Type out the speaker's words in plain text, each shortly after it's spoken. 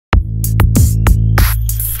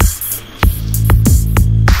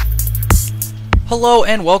Hello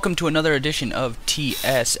and welcome to another edition of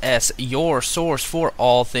TSS, your source for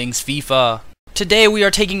all things FIFA. Today we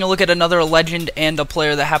are taking a look at another legend and a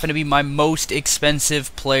player that happened to be my most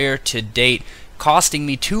expensive player to date, costing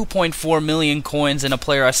me 2.4 million coins and a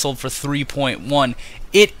player I sold for 3.1.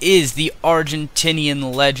 It is the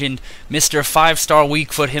Argentinian legend, Mr. 5-star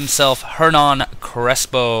weak foot himself, Hernan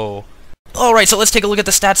Crespo. Alright, so let's take a look at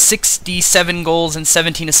the stats. 67 goals and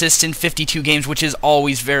 17 assists in 52 games, which is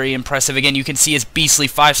always very impressive. Again, you can see his beastly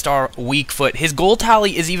 5-star weak foot. His goal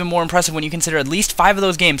tally is even more impressive when you consider at least 5 of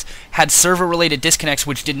those games had server-related disconnects,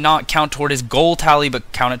 which did not count toward his goal tally, but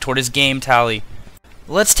counted toward his game tally.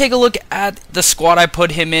 Let's take a look at the squad I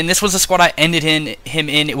put him in. This was the squad I ended him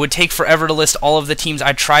in. It would take forever to list all of the teams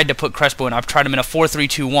I tried to put Crespo in. I've tried him in a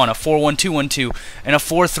 4-3-2-1, a 4-1-2-1-2, and a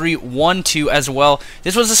 4-3-1-2 as well.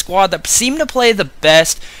 This was a squad that seemed to play the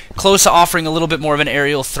best, close to offering a little bit more of an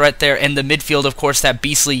aerial threat there. And the midfield, of course, that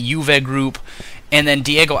beastly Juve group. And then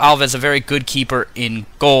Diego Alves, a very good keeper in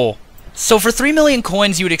goal. So for 3 million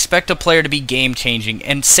coins, you would expect a player to be game-changing.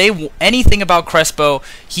 And say anything about Crespo,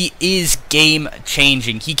 he is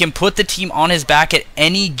game-changing. He can put the team on his back at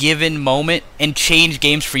any given moment and change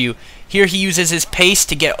games for you. Here he uses his pace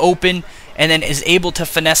to get open and then is able to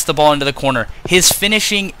finesse the ball into the corner. His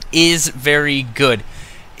finishing is very good.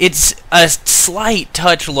 It's a slight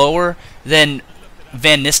touch lower than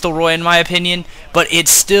Van Nistelrooy in my opinion, but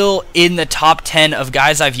it's still in the top 10 of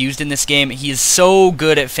guys I've used in this game. He is so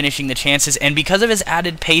good at finishing the chances, and because of his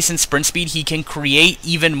added pace and sprint speed, he can create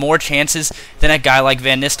even more chances than a guy like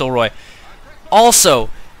Van Nistelrooy. Also,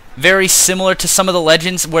 very similar to some of the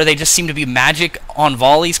legends where they just seem to be magic on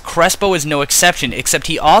volleys, Crespo is no exception, except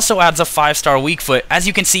he also adds a 5-star weak foot. As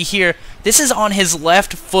you can see here, this is on his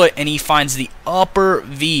left foot and he finds the upper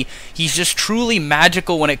V. He's just truly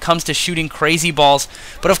magical when it comes to shooting crazy balls,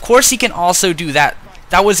 but of course he can also do that.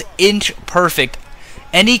 That was inch perfect.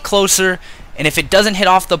 Any closer, and if it doesn't hit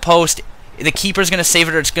off the post, the keeper's going to save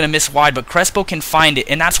it or it's going to miss wide, but Crespo can find it,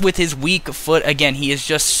 and that's with his weak foot. Again, he is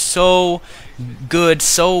just so good,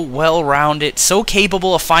 so well-rounded, so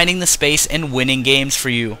capable of finding the space and winning games for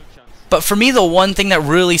you. But for me, the one thing that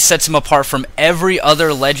really sets him apart from every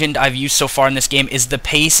other legend I've used so far in this game is the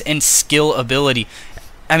pace and skill ability.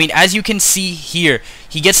 I mean, as you can see here,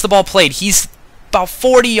 he gets the ball played. He's about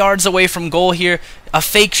 40 yards away from goal here. A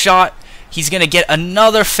fake shot. He's going to get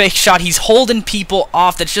another fake shot. He's holding people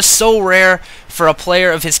off. That's just so rare for a player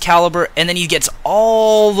of his caliber. And then he gets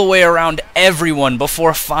all the way around everyone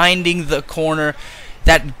before finding the corner.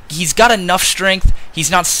 That he's got enough strength. He's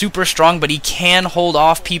not super strong, but he can hold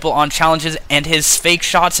off people on challenges. And his fake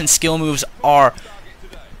shots and skill moves are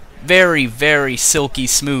very, very silky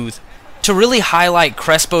smooth. To really highlight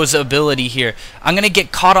Crespo's ability here, I'm going to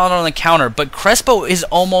get caught on the counter, but Crespo is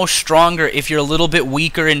almost stronger if you're a little bit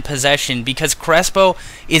weaker in possession, because Crespo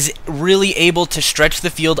is really able to stretch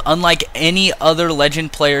the field unlike any other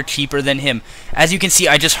legend player cheaper than him. As you can see,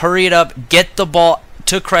 I just hurry it up, get the ball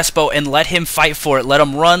to Crespo, and let him fight for it. Let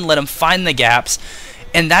him run, let him find the gaps.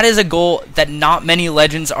 And that is a goal that not many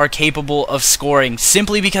legends are capable of scoring,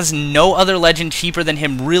 simply because no other legend cheaper than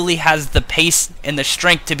him really has the pace and the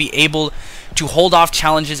strength to be able to hold off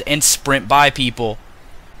challenges and sprint by people.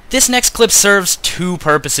 This next clip serves two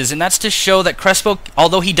purposes, and that's to show that Crespo,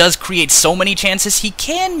 although he does create so many chances, he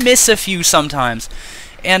can miss a few sometimes.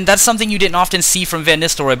 And that's something you didn't often see from Van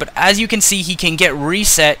Nistelrooy, but as you can see, he can get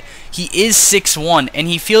reset. He is 6'1", and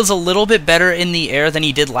he feels a little bit better in the air than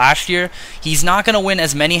he did last year. He's not going to win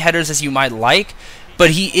as many headers as you might like,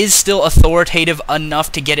 but he is still authoritative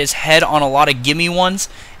enough to get his head on a lot of gimme ones,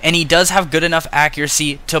 and he does have good enough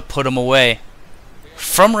accuracy to put them away.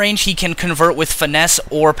 From range, he can convert with finesse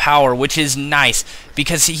or power, which is nice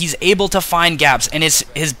because he's able to find gaps, and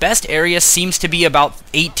his best area seems to be about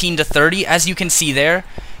 18 to 30. As you can see there,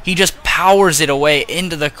 he just powers it away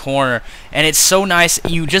into the corner, and it's so nice.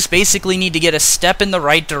 You just basically need to get a step in the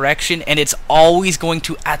right direction, and it's always going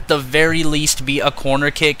to, at the very least, be a corner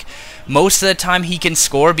kick. Most of the time, he can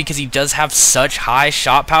score because he does have such high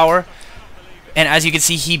shot power, and as you can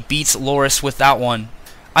see, he beats Loris with that one.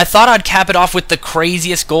 I thought I'd cap it off with the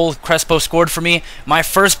craziest goal Crespo scored for me. My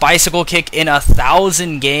first bicycle kick in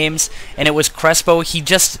 1,000 games, and it was Crespo.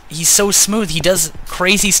 He's so smooth. He does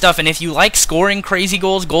crazy stuff, and if you like scoring crazy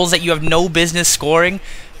goals, goals that you have no business scoring,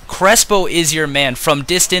 Crespo is your man. From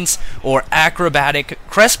distance or acrobatic,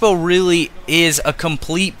 Crespo really is a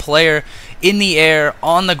complete player in the air,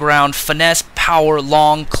 on the ground, finesse, power,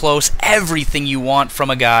 long, close, everything you want from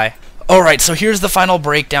a guy. Alright, so here's the final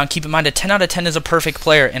breakdown. Keep in mind a 10 out of 10 is a perfect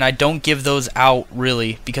player, and I don't give those out,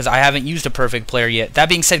 really, because I haven't used a perfect player yet. That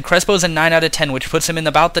being said, Crespo's a 9 out of 10, which puts him in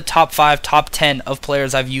about the top 5, top 10 of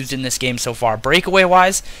players I've used in this game so far.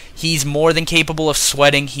 Breakaway-wise, he's more than capable of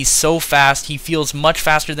sweating. He's so fast. He feels much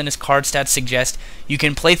faster than his card stats suggest. You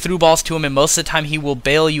can play through balls to him, and most of the time he will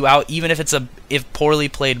bail you out, even if it's a poorly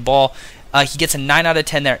played ball. He gets a 9 out of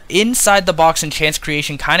 10 there. Inside the box and chance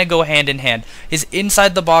creation kind of go hand in hand. His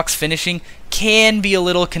inside the box finishing can be a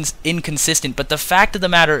little inconsistent, but the fact of the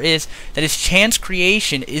matter is that his chance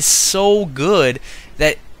creation is so good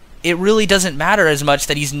that it really doesn't matter as much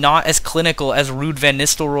that he's not as clinical as Ruud van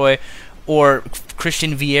Nistelrooy or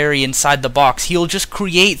Christian Vieri inside the box. He'll just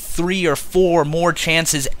create 3 or 4 more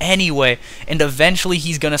chances anyway, and eventually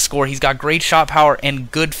he's going to score. He's got great shot power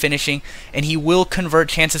and good finishing, and he will convert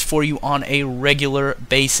chances for you on a regular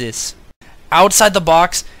basis. Outside the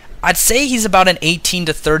box, I'd say he's about an 18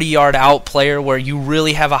 to 30 yard out player where you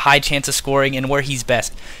really have a high chance of scoring and where he's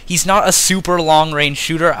best. He's not a super long range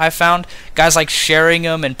shooter, I found. Guys like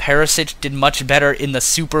Sheringham and Perisic did much better in the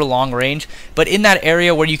super long range, but in that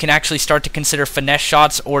area where you can actually start to consider finesse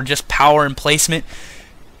shots or just power and placement,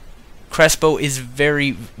 Crespo is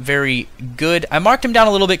very, very good. I marked him down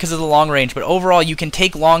a little bit because of the long range, but overall you can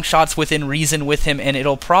take long shots within reason with him and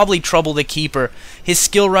it'll probably trouble the keeper. His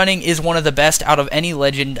skill running is one of the best out of any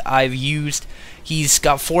legend I've used. He's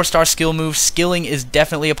got 4-star skill moves. Skilling is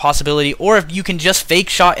definitely a possibility, or if you can just fake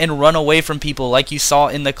shot and run away from people like you saw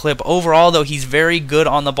in the clip. Overall, though, he's very good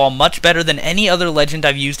on the ball, much better than any other legend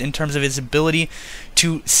I've used in terms of his ability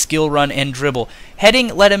to skill run and dribble. Heading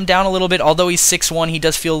let him down a little bit. Although he's 6'1", he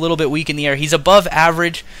does feel a little bit weak in the air. He's above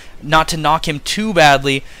average, not to knock him too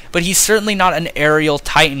badly, but he's certainly not an aerial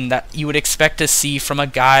titan that you would expect to see from a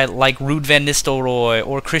guy like Ruud van Nistelrooy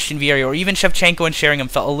or Christian Vieri, or even Shevchenko and Sheringham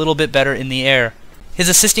felt a little bit better in the air. His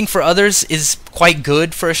assisting for others is quite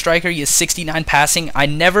good for a striker. He has 69 passing. I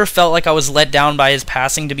never felt like I was let down by his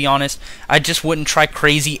passing, to be honest. I just wouldn't try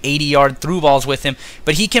crazy 80-yard through balls with him,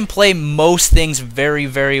 but he can play most things very,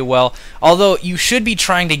 very well. Although you should be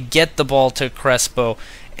trying to get the ball to Crespo,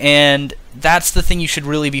 and that's the thing you should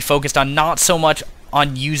really be focused on, not so much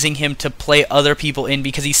on using him to play other people in,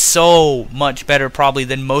 because he's so much better probably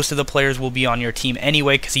than most of the players will be on your team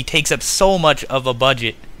anyway, because he takes up so much of a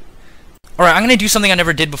budget. Alright, I'm going to do something I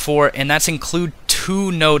never did before, and that's include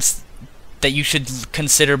 2 notes that you should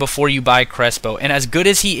consider before you buy Crespo. And as good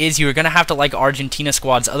as he is, you're going to have to like Argentina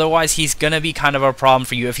squads, otherwise he's going to be kind of a problem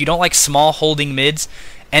for you. If you don't like small holding mids,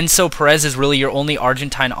 Enzo Perez is really your only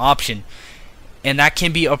Argentine option, and that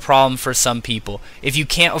can be a problem for some people. If you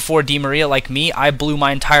can't afford Di Maria like me, I blew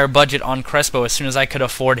my entire budget on Crespo as soon as I could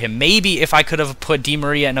afford him. Maybe if I could have put Di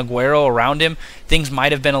Maria and Aguero around him, things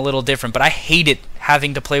might have been a little different, but I hated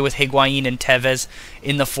having to play with Higuain and Tevez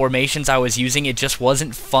in the formations I was using. It just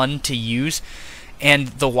wasn't fun to use, and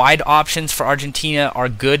the wide options for Argentina are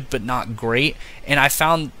good but not great, and I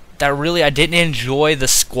found that really I didn't enjoy the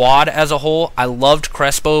squad as a whole. I loved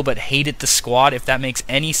Crespo but hated the squad, if that makes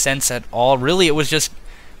any sense at all. Really, it was just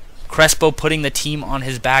Crespo putting the team on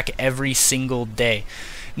his back every single day.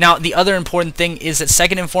 Now, the other important thing is that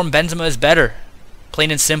second in form Benzema is better,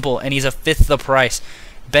 plain and simple, and he's a fifth the price.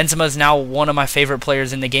 Benzema is now one of my favorite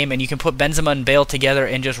players in the game, and you can put Benzema and Bale together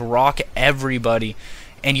and just rock everybody,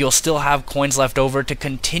 and you'll still have coins left over to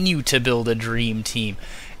continue to build a dream team.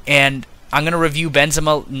 And I'm going to review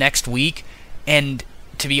Benzema next week, and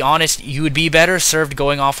to be honest, you would be better served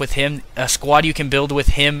going off with him. A squad you can build with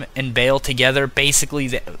him and Bale together, basically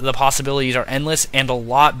the possibilities are endless, and a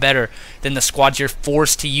lot better than the squads you're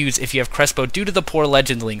forced to use if you have Crespo due to the poor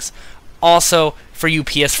legend links. Also, for you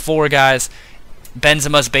PS4 guys,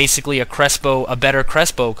 Benzema's basically a better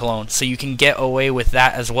Crespo clone, so you can get away with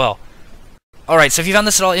that as well. Alright, so if you found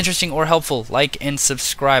this at all interesting or helpful, like and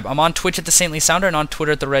subscribe. I'm on Twitch at the Saintly Sounder and on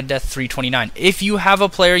Twitter at the Red Death 329. If you have a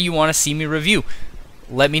player you want to see me review,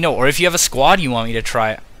 let me know. Or if you have a squad you want me to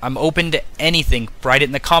try, I'm open to anything. Write it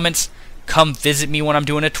in the comments. Come visit me when I'm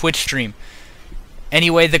doing a Twitch stream.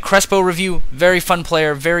 Anyway, the Crespo review, very fun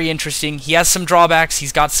player, very interesting. He has some drawbacks,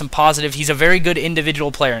 he's got some positive. He's a very good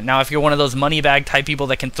individual player. Now, if you're one of those money bag type people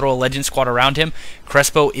that can throw a legend squad around him,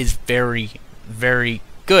 Crespo is very, very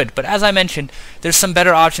good. But as I mentioned, there's some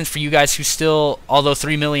better options for you guys who still, although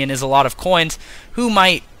 3 million is a lot of coins, who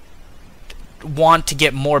might want to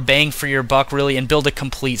get more bang for your buck really and build a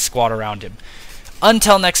complete squad around him.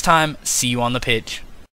 Until next time, see you on the pitch.